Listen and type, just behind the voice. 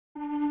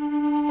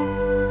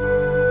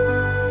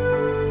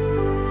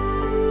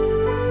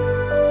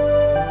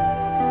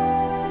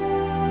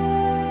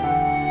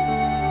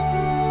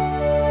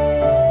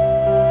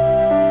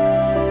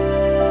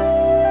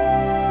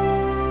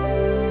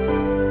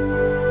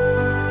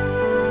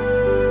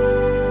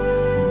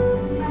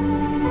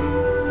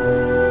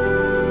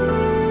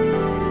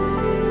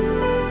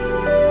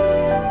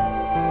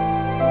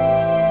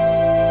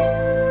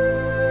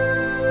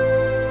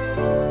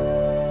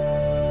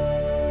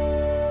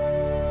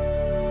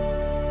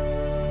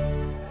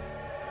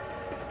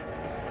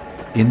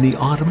In the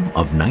autumn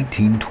of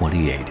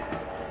 1928,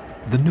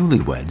 the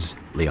newlyweds,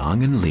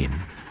 Liang and Lin,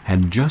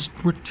 had just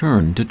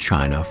returned to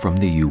China from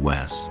the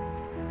U.S.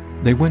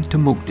 They went to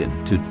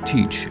Mukden to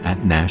teach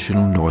at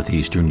National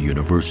Northeastern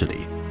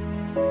University.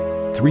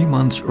 3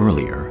 months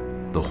earlier,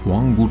 the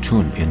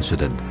Huangbuchun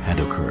incident had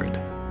occurred,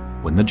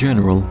 when the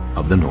general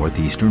of the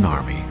Northeastern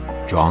Army,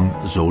 Zhang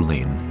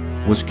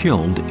Zolin, was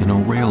killed in a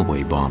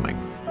railway bombing.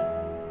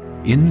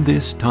 In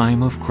this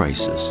time of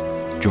crisis,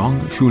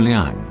 Zhang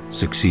Shuliang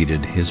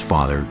succeeded his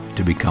father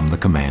to become the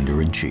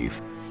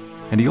commander-in-chief,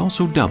 and he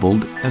also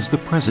doubled as the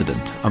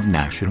president of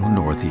National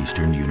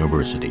Northeastern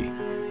University.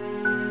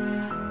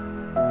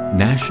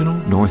 National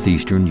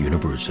Northeastern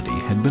University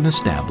had been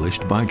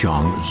established by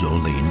Zhang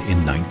Zolin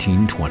in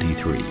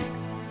 1923.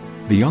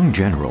 The young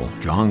general,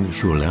 Zhang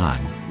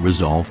Shuliang,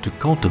 resolved to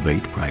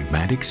cultivate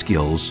pragmatic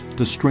skills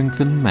to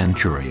strengthen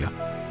Manchuria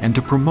and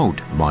to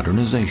promote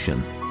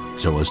modernization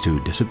so as to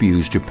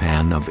disabuse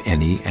Japan of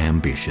any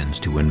ambitions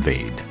to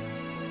invade.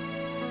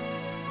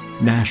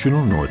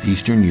 National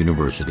Northeastern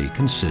University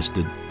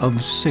consisted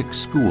of 6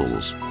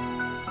 schools.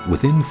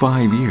 Within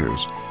 5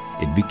 years,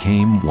 it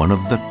became one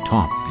of the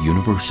top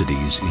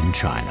universities in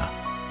China.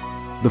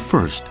 The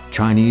first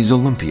Chinese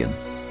Olympian,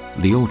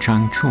 Liu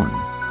Changchun,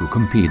 who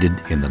competed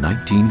in the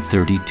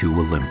 1932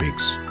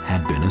 Olympics,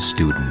 had been a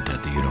student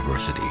at the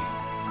university.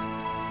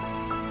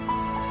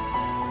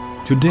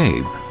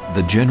 Today,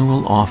 the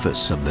general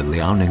office of the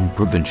Liaoning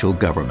provincial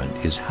government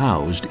is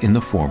housed in the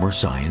former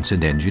Science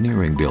and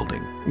Engineering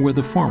building, where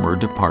the former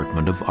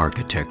Department of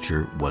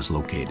Architecture was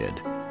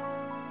located.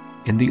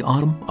 In the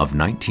autumn of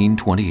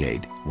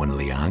 1928, when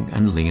Liang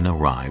and Lin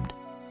arrived,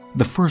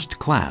 the first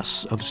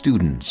class of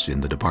students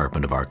in the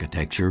Department of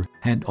Architecture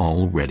had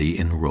already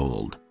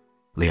enrolled.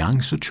 Liang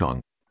Sicheng,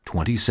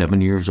 27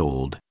 years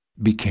old,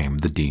 became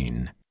the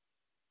dean.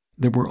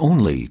 There were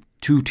only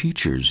 2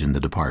 teachers in the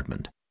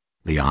department,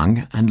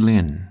 Liang and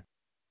Lin.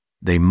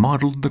 They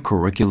modeled the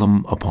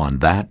curriculum upon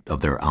that of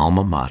their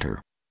alma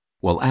mater,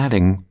 while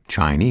adding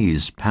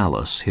Chinese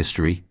palace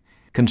history,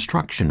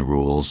 construction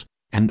rules,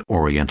 and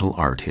Oriental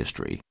art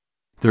history.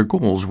 Their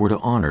goals were to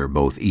honor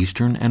both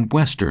Eastern and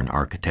Western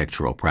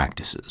architectural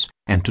practices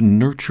and to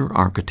nurture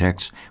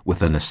architects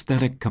with an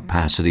aesthetic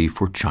capacity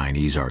for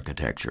Chinese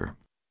architecture.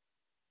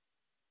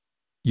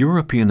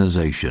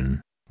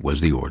 Europeanization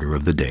was the order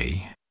of the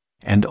day,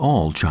 and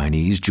all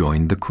Chinese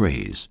joined the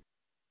craze.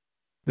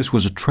 This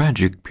was a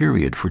tragic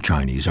period for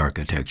Chinese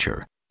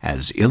architecture,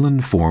 as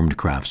ill-informed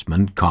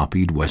craftsmen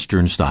copied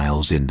Western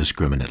styles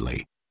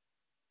indiscriminately.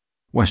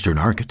 Western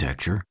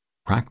architecture,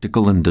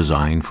 practical and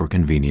designed for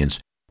convenience,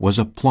 was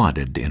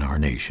applauded in our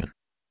nation.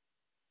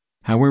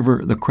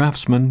 However, the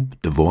craftsmen,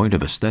 devoid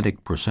of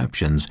aesthetic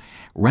perceptions,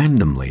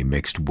 randomly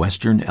mixed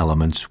Western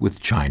elements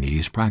with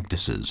Chinese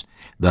practices,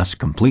 thus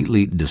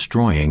completely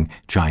destroying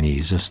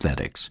Chinese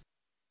aesthetics.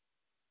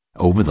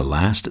 Over the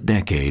last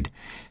decade,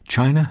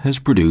 China has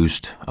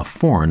produced a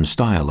foreign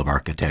style of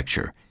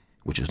architecture,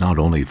 which is not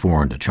only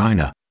foreign to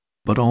China,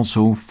 but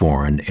also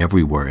foreign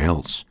everywhere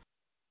else.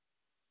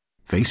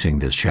 Facing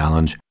this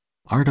challenge,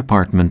 our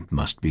department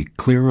must be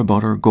clear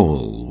about our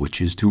goal,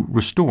 which is to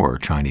restore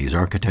Chinese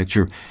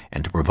architecture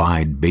and to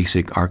provide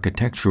basic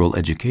architectural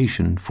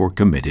education for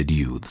committed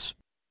youths.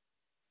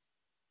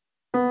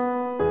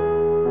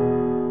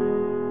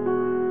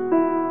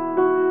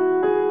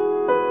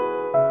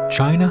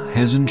 China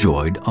has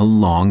enjoyed a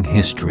long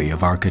history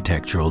of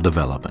architectural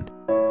development,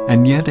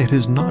 and yet it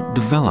has not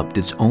developed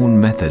its own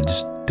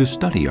methods to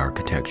study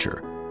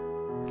architecture.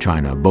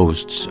 China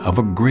boasts of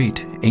a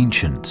great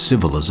ancient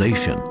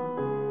civilization,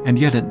 and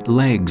yet it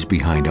lags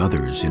behind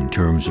others in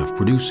terms of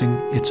producing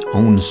its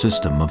own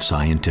system of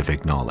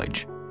scientific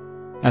knowledge.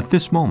 At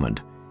this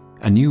moment,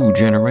 a new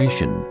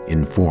generation,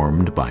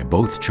 informed by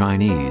both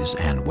Chinese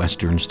and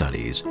Western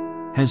studies,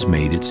 has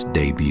made its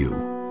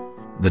debut.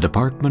 The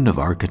Department of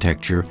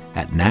Architecture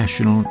at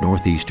National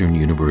Northeastern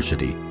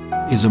University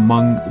is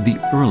among the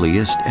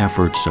earliest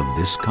efforts of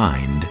this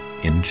kind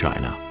in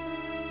China.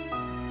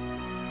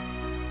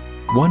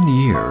 1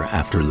 year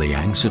after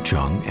Liang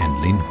Sicheng and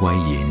Lin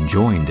Huiyin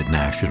joined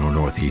National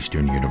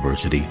Northeastern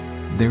University,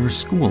 their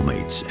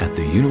schoolmates at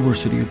the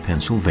University of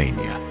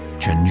Pennsylvania,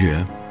 Chen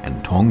Jue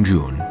and Tong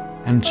Jun,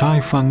 and Cai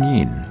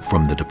Fangyin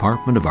from the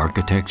Department of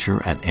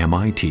Architecture at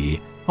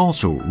MIT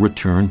also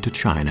returned to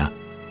China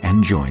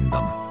and joined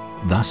them,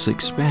 thus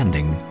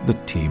expanding the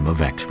team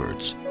of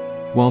experts.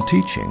 While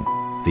teaching,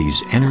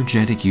 these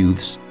energetic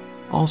youths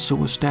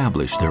also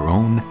established their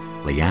own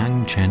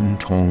Liang Chen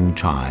Tong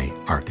Chai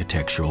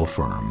architectural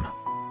firm.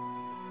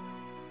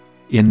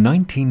 In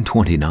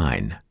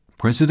 1929,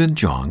 President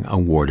Zhang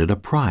awarded a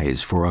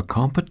prize for a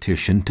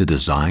competition to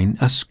design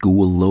a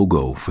school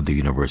logo for the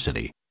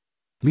university.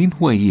 Lin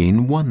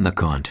Huiyin won the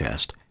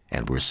contest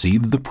and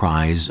received the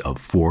prize of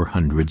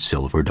 $400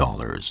 silver.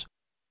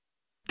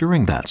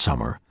 During that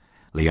summer,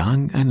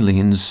 Liang and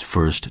Lin's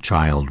first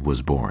child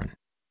was born.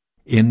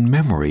 In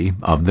memory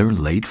of their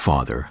late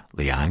father,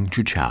 Liang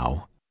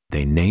Zhichao,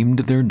 they named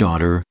their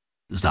daughter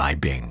Zai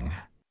Bing.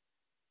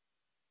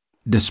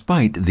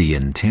 Despite the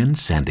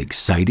intense and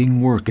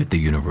exciting work at the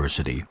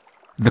university,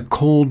 the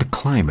cold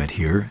climate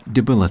here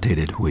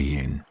debilitated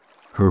Huiyin.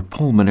 Her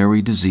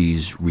pulmonary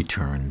disease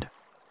returned.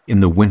 In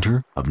the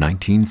winter of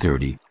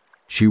 1930,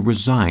 she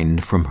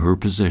resigned from her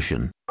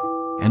position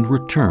and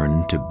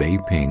returned to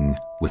Beiping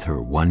with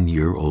her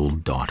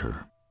one-year-old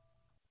daughter.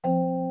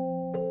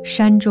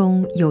 山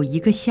中有一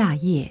个夏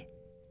夜，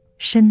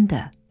深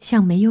的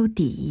像没有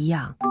底一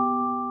样，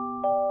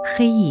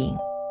黑影，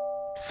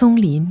松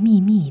林密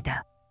密的，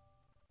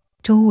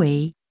周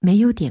围没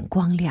有点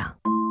光亮。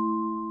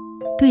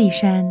对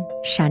山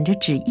闪着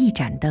只一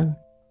盏灯，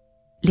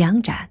两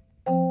盏，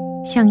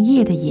像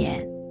夜的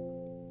眼，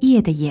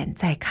夜的眼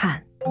在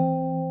看。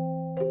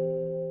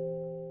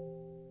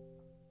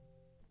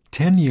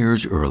10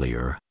 years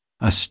earlier,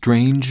 a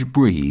strange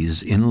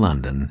breeze in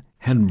London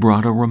had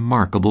brought a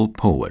remarkable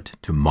poet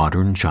to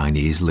modern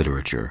Chinese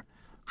literature,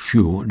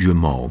 Xu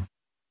Zhimo.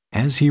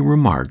 As he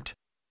remarked,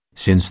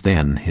 since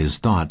then his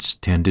thoughts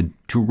tended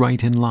to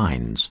write in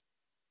lines.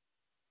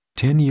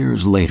 10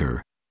 years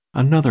later,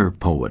 another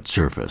poet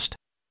surfaced,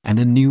 and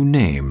a new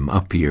name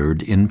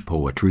appeared in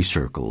poetry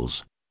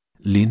circles,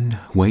 Lin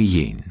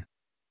Huiyin.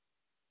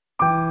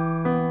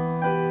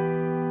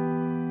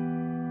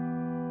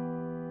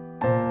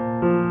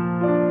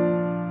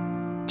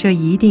 这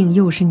一定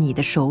又是你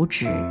的手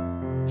指，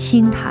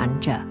轻弹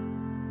着，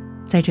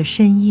在这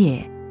深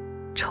夜，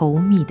稠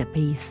密的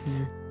悲思。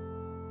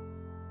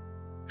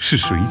是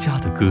谁家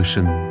的歌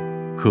声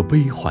和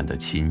悲缓的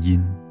琴音？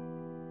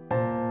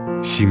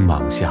星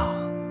芒下，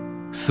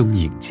松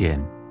影间，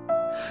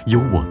有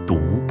我独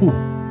步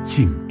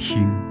静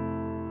听。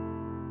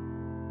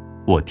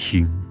我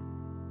听，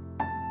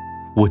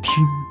我听，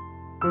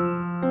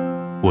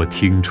我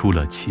听出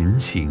了琴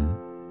情，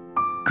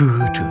歌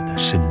者的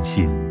身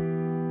心。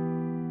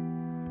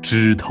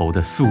枝头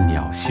的宿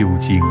鸟休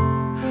惊，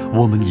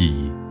我们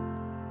已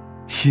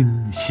心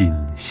心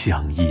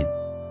相印。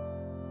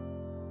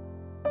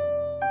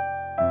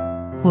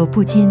我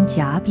不禁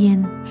颊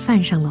边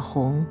泛上了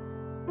红，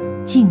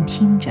静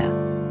听着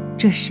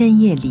这深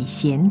夜里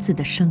弦子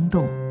的声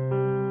动。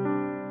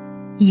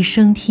一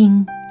声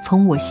听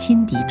从我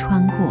心底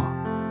穿过，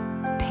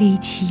忒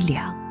凄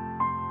凉。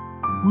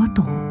我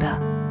懂得，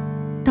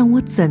但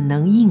我怎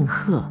能应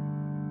和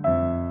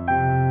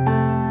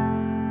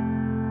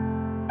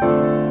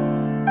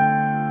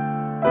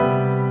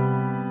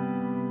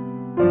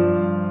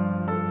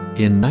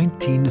？In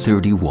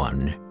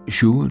 1931,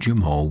 Xu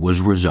Zhimo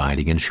was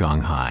residing in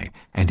Shanghai,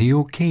 and he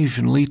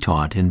occasionally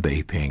taught in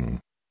Beiping.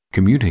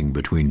 Commuting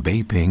between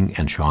Beiping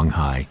and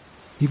Shanghai,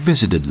 he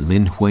visited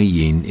Lin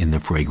Huiyin in the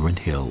fragrant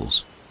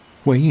hills.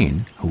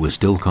 Huiyin, who was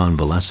still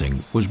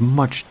convalescing, was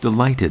much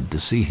delighted to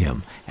see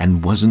him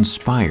and was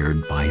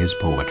inspired by his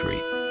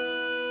poetry.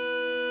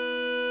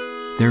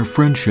 Their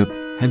friendship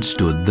had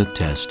stood the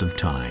test of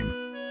time.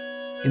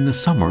 In the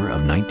summer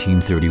of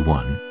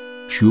 1931,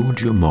 Xu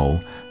Zhimo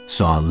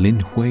saw Lin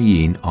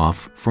Huiyin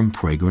off from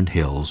Fragrant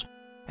Hills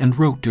and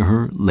wrote to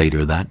her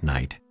later that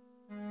night.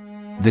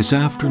 This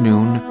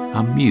afternoon,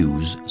 a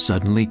muse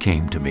suddenly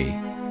came to me.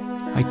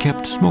 I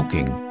kept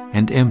smoking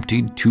and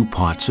emptied 2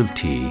 pots of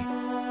tea.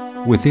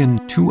 Within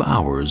 2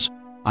 hours,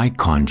 I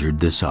conjured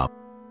this up.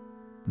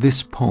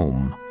 This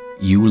poem,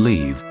 You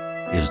Leave,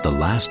 is the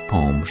last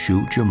poem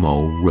Xu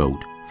Zhimo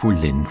wrote for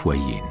Lin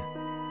Huiyin.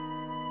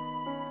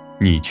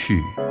 你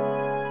去，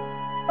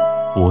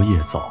我也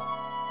走。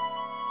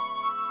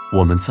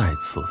我们再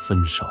次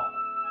分手，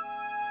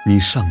你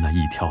上那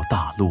一条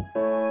大路，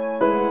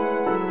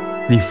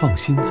你放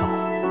心走。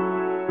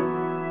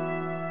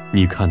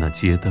你看那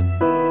街灯，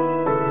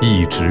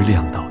一直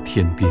亮到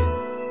天边，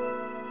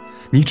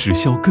你只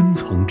需要跟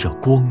从这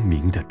光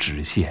明的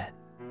直线。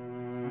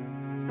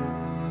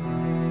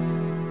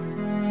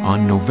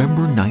On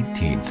November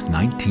 19th,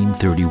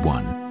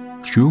 1931,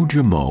 Xu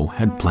Zhimo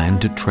had planned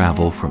to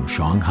travel from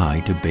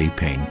Shanghai to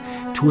Beiping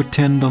to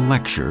attend a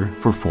lecture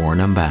for foreign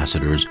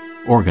ambassadors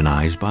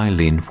organized by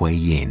Lin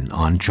Huiyin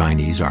on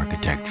Chinese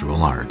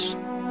architectural arts.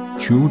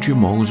 Xu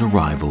Zhimo's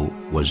arrival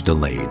was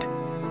delayed.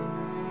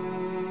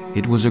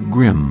 It was a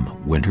grim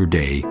winter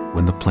day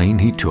when the plane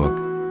he took,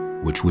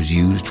 which was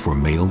used for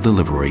mail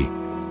delivery,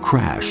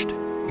 crashed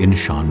in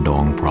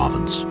Shandong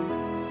province.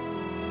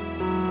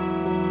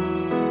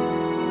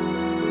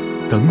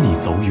 等你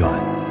走远，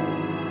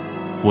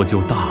我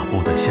就大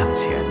步地向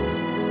前。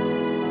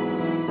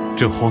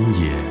这荒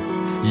野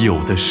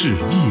有的是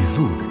夜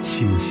露的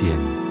清鲜。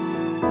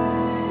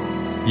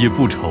也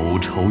不愁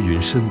愁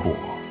云深裹，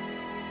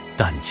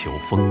但求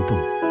风动。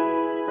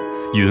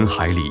云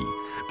海里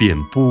便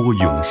波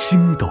涌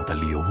星斗的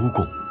流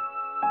拱。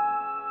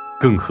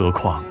更何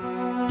况，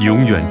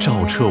永远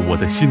照彻我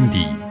的心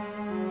底，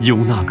有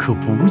那颗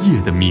不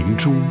夜的明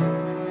珠。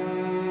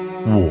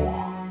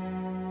我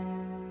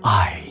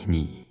爱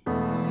你。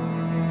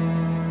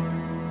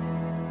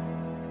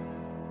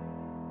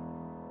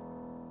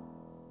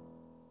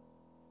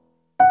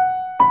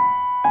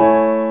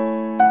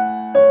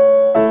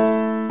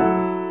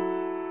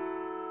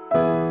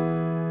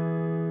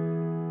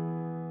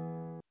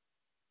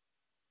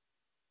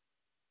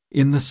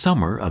In the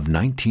summer of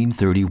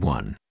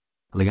 1931,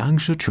 Liang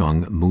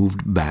Sicheng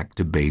moved back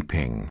to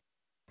Beiping.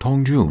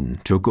 Tong Jun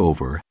took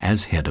over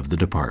as head of the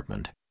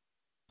department.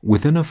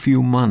 Within a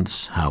few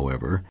months,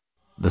 however,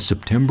 the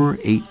September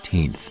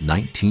 18,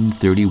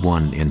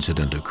 1931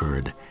 incident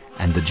occurred,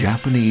 and the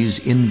Japanese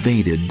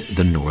invaded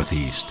the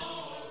Northeast.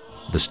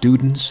 The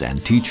students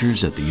and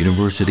teachers at the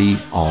university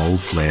all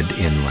fled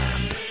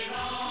inland.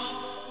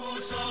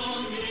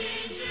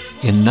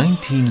 In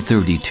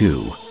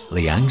 1932,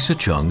 Liang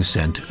Sicheng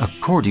sent a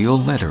cordial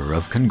letter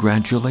of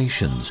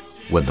congratulations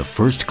when the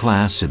first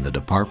class in the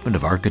Department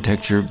of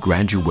Architecture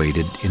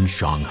graduated in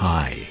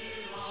Shanghai.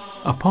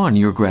 Upon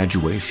your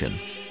graduation,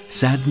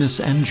 sadness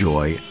and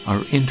joy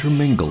are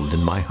intermingled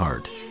in my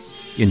heart.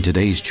 In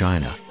today's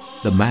China,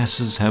 the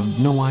masses have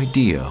no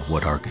idea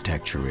what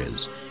architecture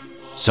is.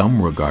 Some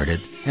regard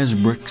it as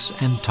bricks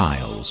and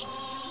tiles.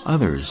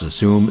 Others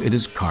assume it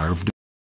is carved